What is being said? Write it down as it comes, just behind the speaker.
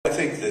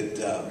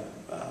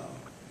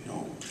you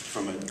know,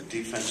 from a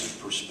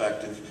defensive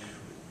perspective,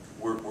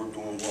 we're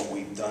doing what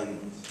we've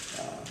done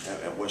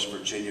at West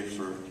Virginia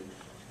for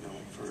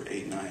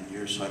 8-9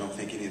 years. So I don't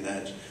think any of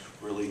that's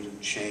really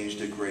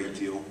changed a great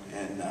deal.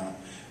 And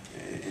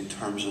in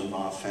terms of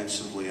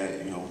offensively,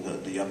 you know,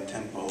 the up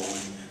tempo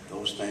and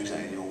those things, I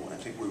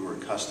think we were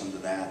accustomed to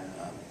that.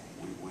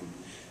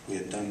 We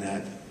had done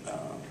that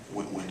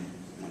when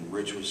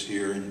Rich was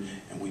here,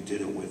 and we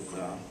did it with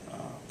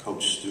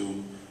Coach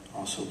Stu.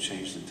 Also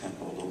changed the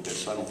tempo a little bit.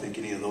 So I don't think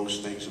any of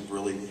those things have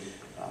really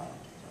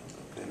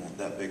been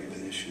that big of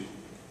an issue.